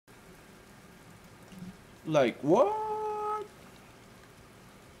Like, what?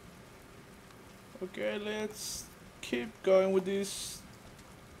 Okay, let's keep going with this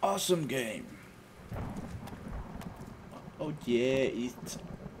awesome game. Oh yeah, it's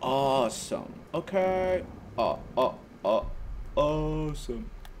awesome. Okay. Oh, awesome.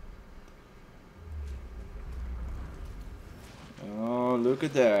 Oh, look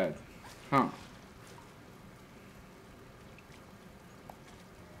at that. Huh. I have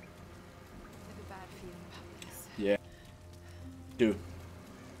a bad feeling about this. Yeah. Do.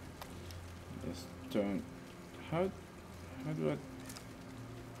 Let's turn. How? How do I?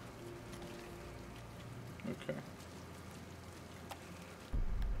 Okay.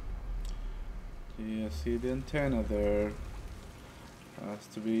 Yeah, see the antenna there. Has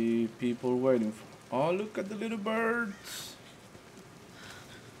to be people waiting for. Oh, look at the little birds.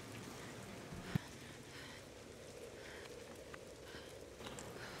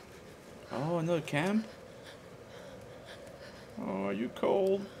 Oh, another camp. Oh, are you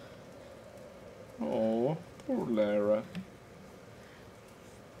cold? Oh, poor Lara. I'm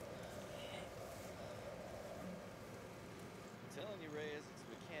telling you, Reyes, it's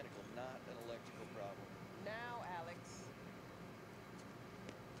mechanical, not an electrical problem. Now, Alex.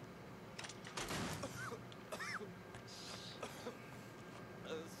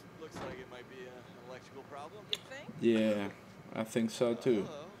 This looks like it might be an electrical problem. You think? Yeah, I think so too.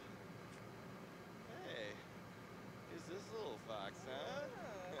 Hello. Hey, who's this little fox, huh?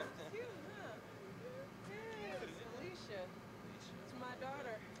 Cute, huh? Yeah, it's Alicia. It's my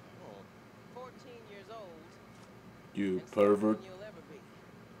daughter. Oh, 14 years old. You And smarter pervert. than you'll ever be.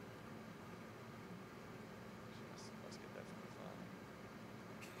 she must get that from her father.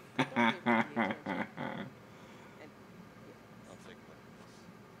 Don't give me the attention. And I'll take that.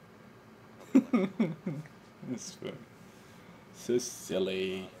 That's fun. So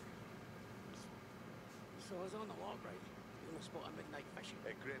silly. So I was on the log, right? You know, spot a midnight fishing.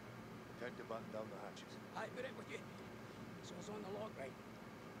 Hey, Grim, time to batten down the hatches. Aye, be right with you. So I was on the log, right?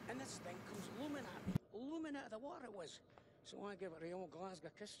 And this thing comes looming at me. Looming out of the water it was. So I give it a old Glasgow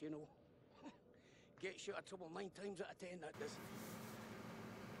kiss, you know. Gets you out of trouble 9 times out of 10, that does.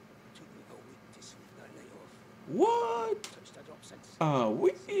 Took me a week to sleep that night off. What? Touched a drop since. Ah,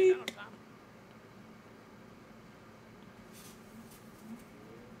 we. See you later, Sam.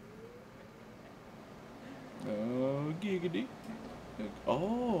 Oh, giggity.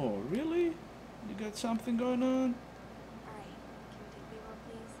 Oh, really? You got something going on? Alright, can we take B-roll,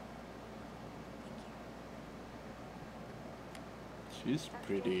 please? Thank you. She's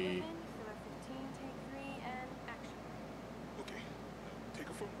pretty. Filler 15, take 3, and action. Okay, now take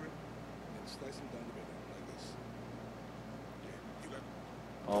her from Grim and slice him down the middle like this. Yeah, you got it.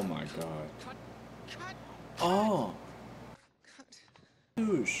 Oh my god. Cut! Cut! Oh, Cut!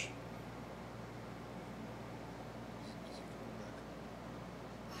 douche. Is he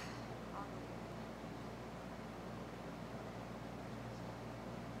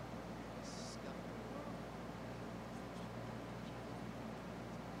coming back?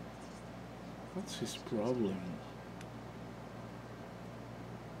 What's his problem?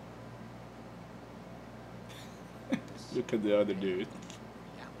 Look at the other dude. Reality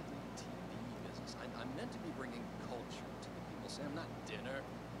TV business. I'm meant to be bringing culture to the people, Sam, not dinner.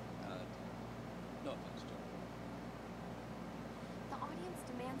 No offense, Joe. The audience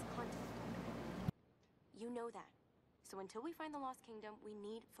demands content. You know that. So until we find the Lost Kingdom, we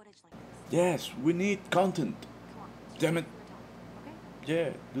need footage like this. Yes, we need content. Come on. Damn it. Okay?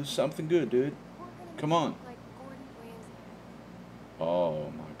 Yeah, do something good, dude. We're gonna Come make on. it look like Gordon Ramsay.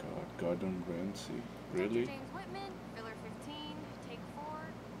 Oh my god, Gordon Ramsay. Really? Dr. James Whitman, filler 15, take 4,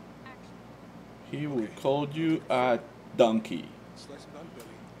 action. He will call you a donkey. Slice him down the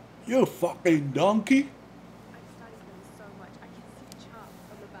belly. You fucking donkey! I've studied them so much, I can see charts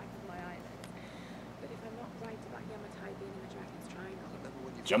on the back of my eyelids. But if I'm not right about Yamatai being in the Dragon's Triangle, Remember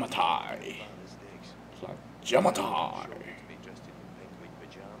when you Jamatai. Banner stakes? It's like Jamatai. Show me to be dressed in your penguin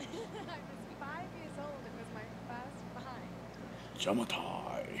pajamas. I was 5 years old. It was my first find.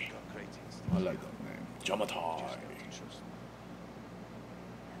 Jamatai. Got great instincts. I like that name. Jamatai. Just got to trust me.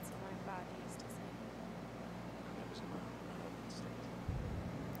 That's what my father used to say. That was a man of instinct.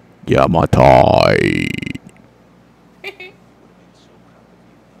 Yamatai. Would have been so proud of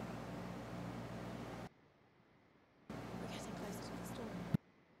you, Lara. We're getting closer to the storm.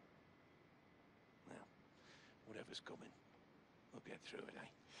 Well, whatever's coming, we'll get through it, eh?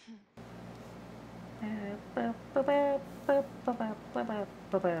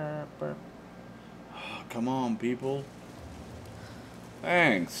 Come on, people.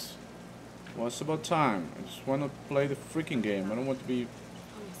 Thanks. Well, it's about time. I just want to play the freaking game. I don't want to be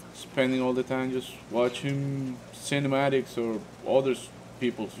spending all the time just watching cinematics or other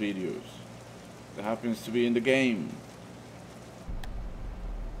people's videos that happens to be in the game.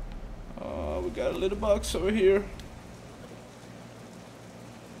 We got a little box over here.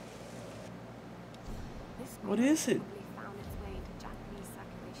 This What scroll is it? probably found its way into Japanese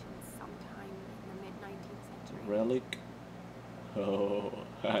circulation sometime in the mid-19th century. Relic? Oh,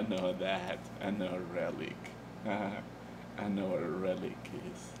 I know that. I know a relic. I know what a relic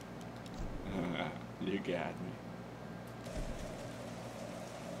is. You got me.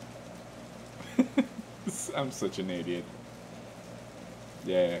 I'm such an idiot.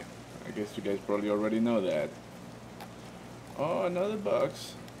 Yeah, I guess you guys probably already know that. Oh, another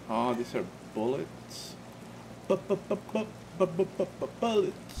box. Oh, these are bullets.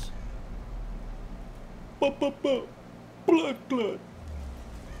 Bullets. Blood clot.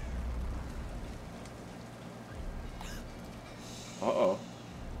 Uh-oh.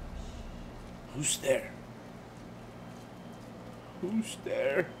 Who's there? Who's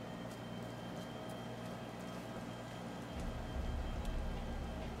there?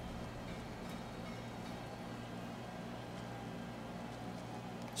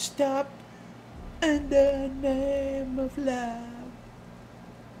 Stop in the name of love.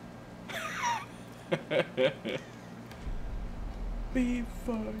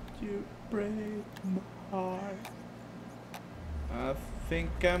 Before you break my heart, I think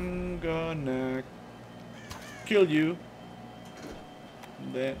I'm gonna kill you.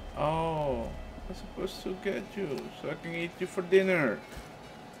 Then, oh, I'm supposed to get you so I can eat you for dinner.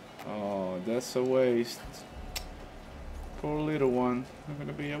 Oh, that's a waste. Poor little one, I'm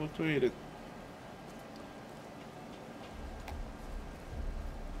gonna be able to eat it.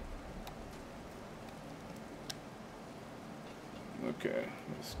 Okay,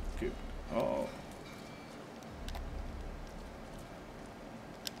 let's keep. Oh.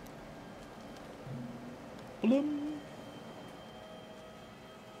 Bloom.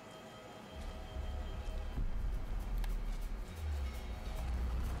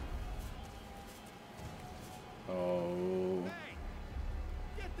 Oh. Hey!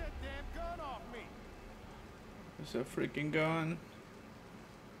 Get that damn gun off me! There's a freaking gun.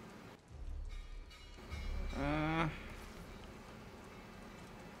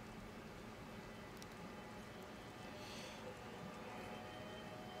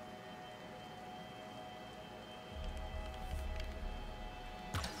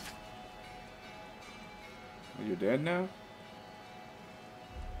 Are you dead now?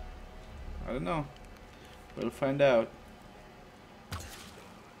 I don't know. We'll find out.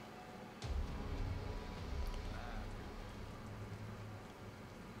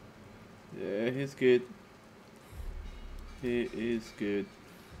 Yeah, he's good. He is good.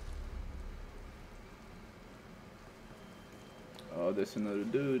 Oh, there's another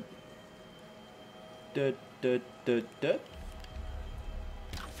dude. Da da da da.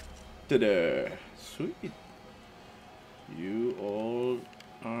 Ta-da! Sweet. You all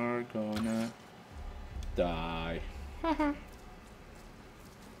are gonna die.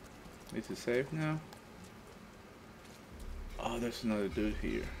 Is it safe now? Oh, there's another dude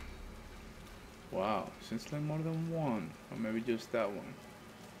here. Wow, seems like more than one, or maybe just that one.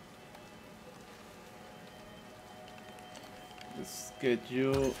 Let's get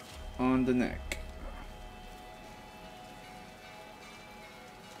you on the neck.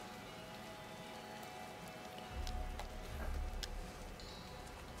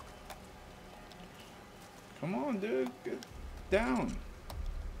 Come on, dude, get down.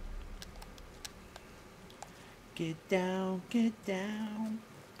 Get down, get down.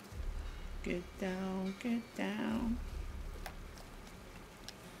 Get down, get down.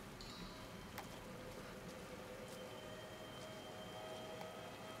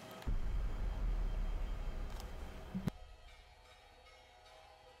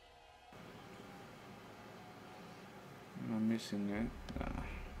 Am I missing it? Nah.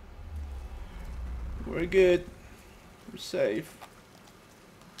 We're good. We're safe.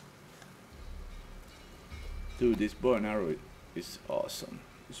 Dude, this bow and arrow is awesome.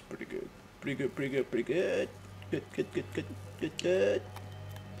 It's pretty good. Pretty good, pretty good, pretty good. Good, good, good, good, good, good.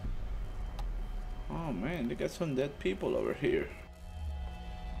 Oh man, they got some dead people over here.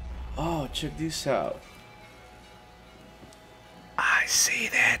 Oh, check this out. I see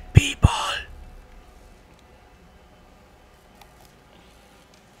dead people.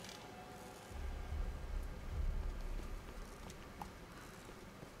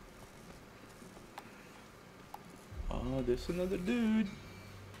 Oh, there's another dude.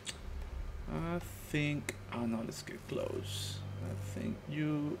 I think, oh no, let's get close. I think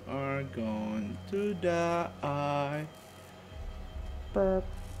you are going to die. Burp,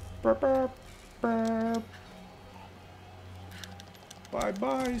 Burp, burp, burp. Bye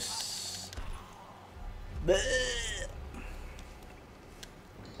bye.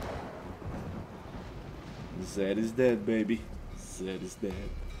 Zed is dead, baby. Zed is dead.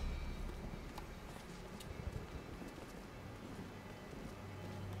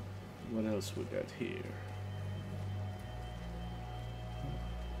 What else we got here?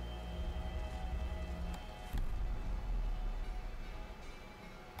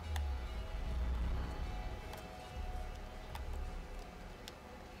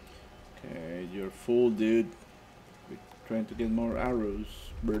 Okay, you're full, dude. We're trying to get more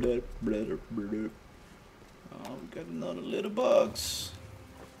arrows. Brother, brother, brother. Oh, we got another little box.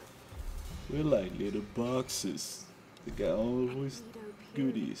 We like little boxes. They got always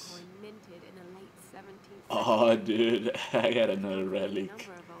goodies. Minted in the late 17th Oh, dude, I got another relic.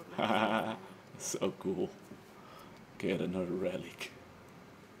 So cool. Get another relic.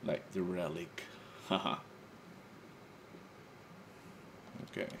 Like the relic. Haha.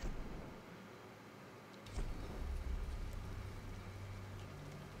 Okay.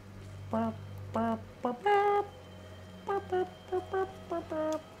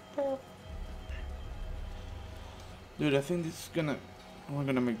 Dude, I think this is gonna... we're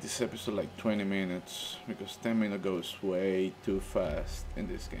gonna make this episode like 20 minutes because 10 minutes goes way too fast in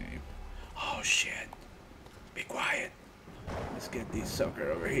this game. Oh shit. Be quiet. Let's get this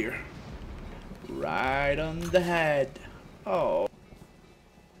sucker over here. Right on the head. Oh.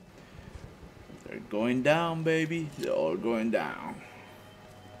 They're going down, baby. They're all going down.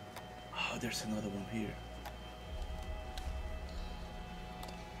 Oh, there's another one here.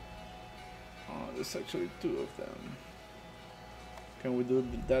 Oh, there's actually two of them. Can we do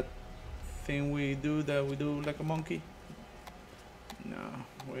that thing we do like a monkey? No,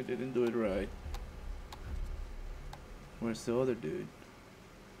 we didn't do it right. Where's the other dude?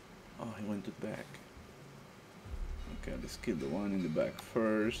 Oh, he went to the back. Okay, let's kill the one in the back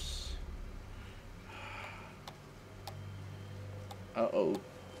first. Uh-oh.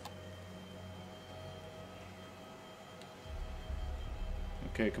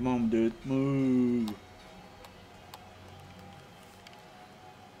 Okay, come on, dude. Move.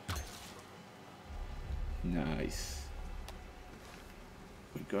 Nice.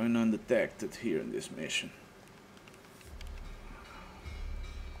 We're going undetected here in this mission.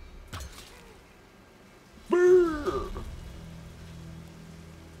 Brrr.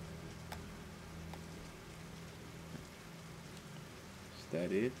 Is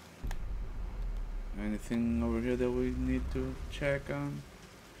that it? Anything over here that we need to check on?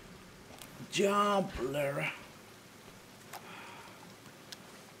 Jumpler.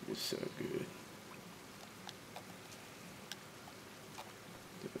 You're so good.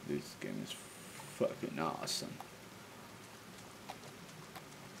 Dude, this game is fucking awesome.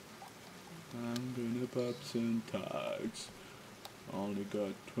 I'm gonna pop some tags. Only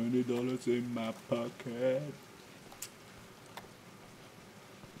got $20 in my pocket.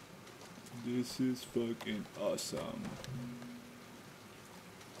 This is fucking awesome.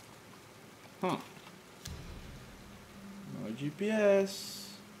 Huh. No GPS.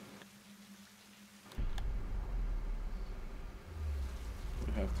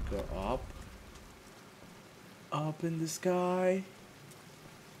 We have to go up. Up in the sky.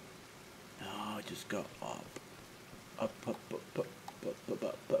 No, just go up. Up, up, up, up, up, up,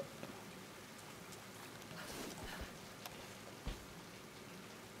 up, up.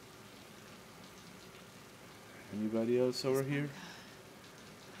 Anybody else over here?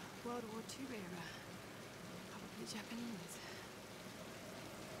 World War II era. Probably Japanese.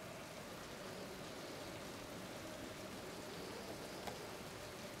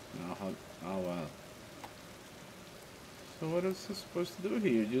 Oh well. So what else is supposed to do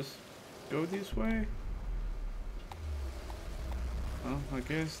here? Just go this way? Well, I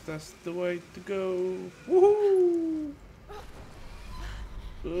guess that's the way to go. Woohoo!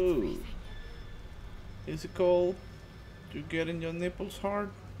 Ooh. Is it cold? You getting your nipples hard?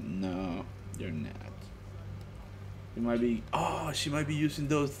 No, you're not. You might be... oh, she might be using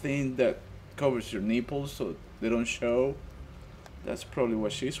those things that covers your nipples so they don't show. That's probably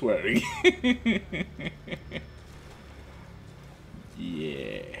what she's wearing.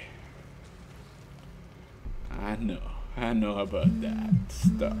 Yeah. I know about that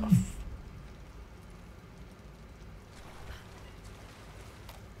stuff.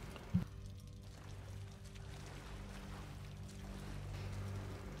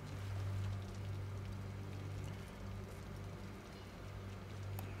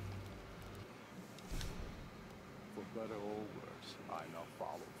 Better or worse, I now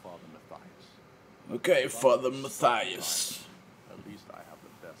follow Father Matthias. Okay, Father Matthias. At least I have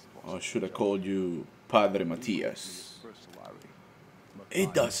the best Or should I call you Padre Matias?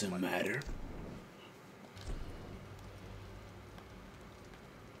 It doesn't matter.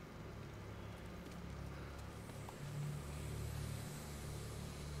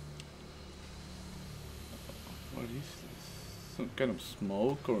 What is this? Some kind of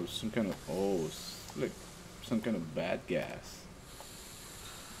smoke or some kind of... Oh, it's like some kind of bad gas.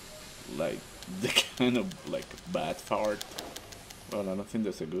 Like the kind of like bad fart. Well, I don't think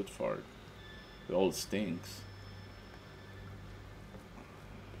that's a good fart. It all stinks.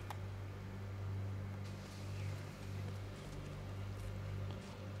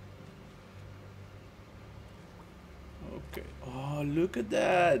 Okay. Oh, look at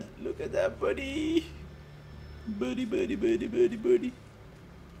that. Look at that, buddy. Buddy, buddy, buddy, buddy, buddy.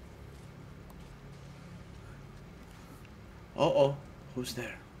 Uh-oh. Who's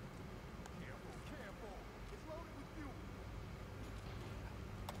there?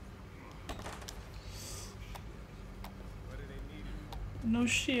 No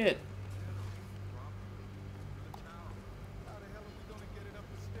shit.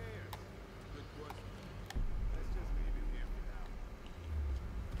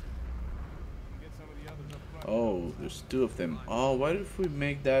 Oh, there's two of them. Oh, what if we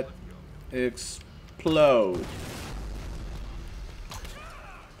make that explode?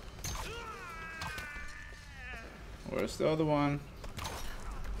 Where's the other one?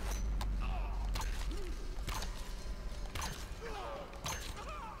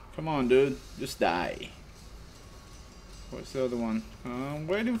 Come on, dude. Just die. Where's the other one? I'm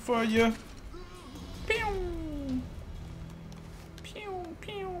waiting for you. Pew! Pew,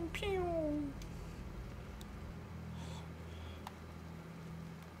 pew, pew.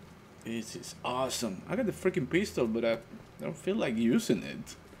 This is awesome. I got the freaking pistol, but I don't feel like using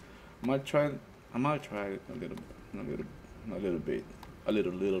it. I might try it a little bit.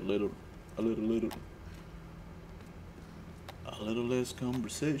 A little less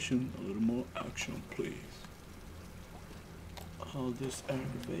conversation, a little more action, please. All this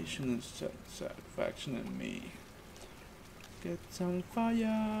aggravation and satisfaction in me. Get some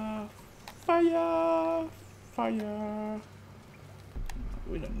fire, fire, fire.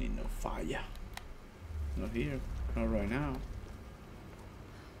 We don't need no fire. Not here, not right now.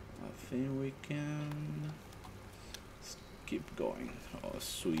 I think we can keep going. Oh,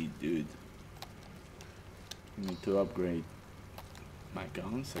 sweet dude. We need to upgrade my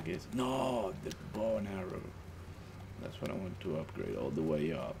guns, I guess. No, the bow and arrow. That's what I want to upgrade all the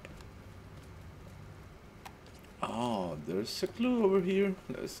way up. Oh, there's a clue over here.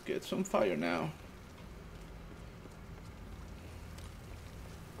 Let's get some fire now.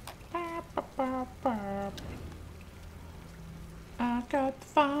 I got the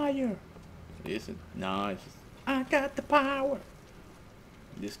fire. Is it? No, it's just, I got the power.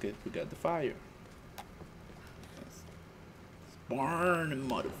 In this case, we got the fire. Let's burn,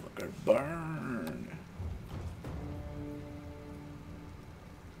 motherfucker, burn.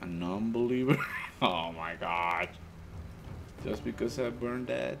 A non-believer. Oh my god. Just because I burned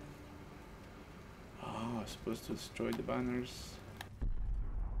that. Oh, I'm supposed to destroy the banners.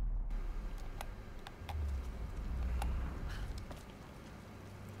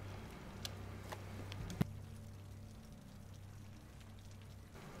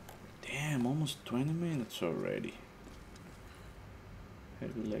 Damn, almost 20 minutes already.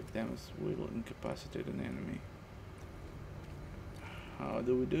 Heavy leg damage will incapacitate an enemy. How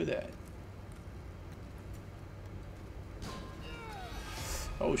do we do that?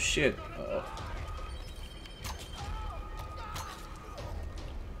 Oh shit. Uh-oh.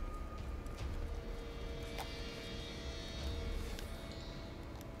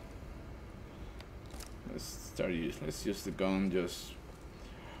 Let's use the gun just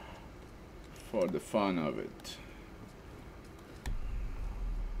for the fun of it.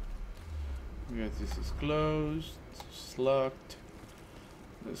 Yeah, this is closed, it's locked.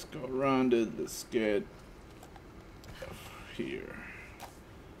 Let's go around it. Let's get here.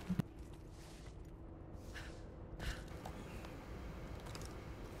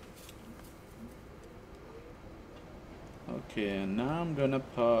 Okay, and now I'm gonna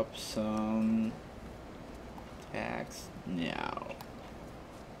pop some tags now.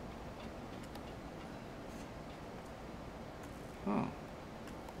 Huh.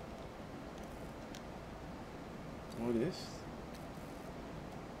 What is?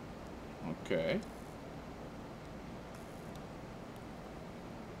 Okay.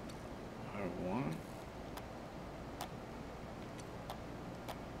 R1.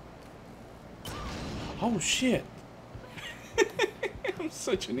 Oh shit! I'm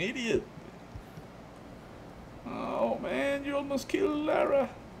such an idiot. Oh man, you almost killed Lara.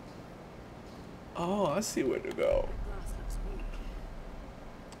 Oh, I see where to go. Glass looks weak.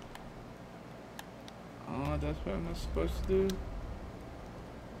 Oh, that's what I'm supposed to do.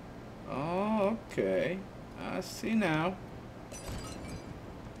 Oh, okay. I see now.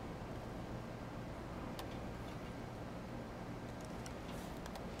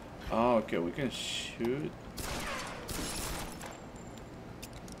 Oh, okay, we can shoot.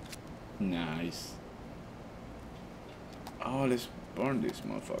 Nice. Oh, let's burn this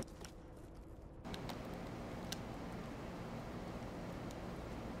motherfucker.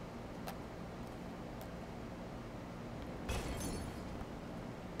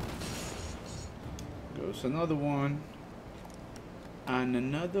 Goes another one. And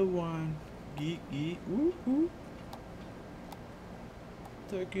another one. Geek, geek, whoop, whoop.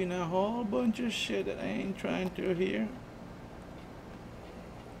 Taking a whole bunch of shit that I ain't trying to hear.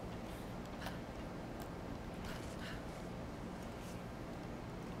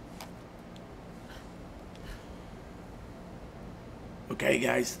 Okay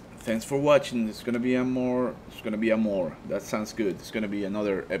guys, thanks for watching. There's gonna be a more. That sounds good. There's gonna be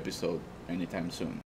another episode anytime soon.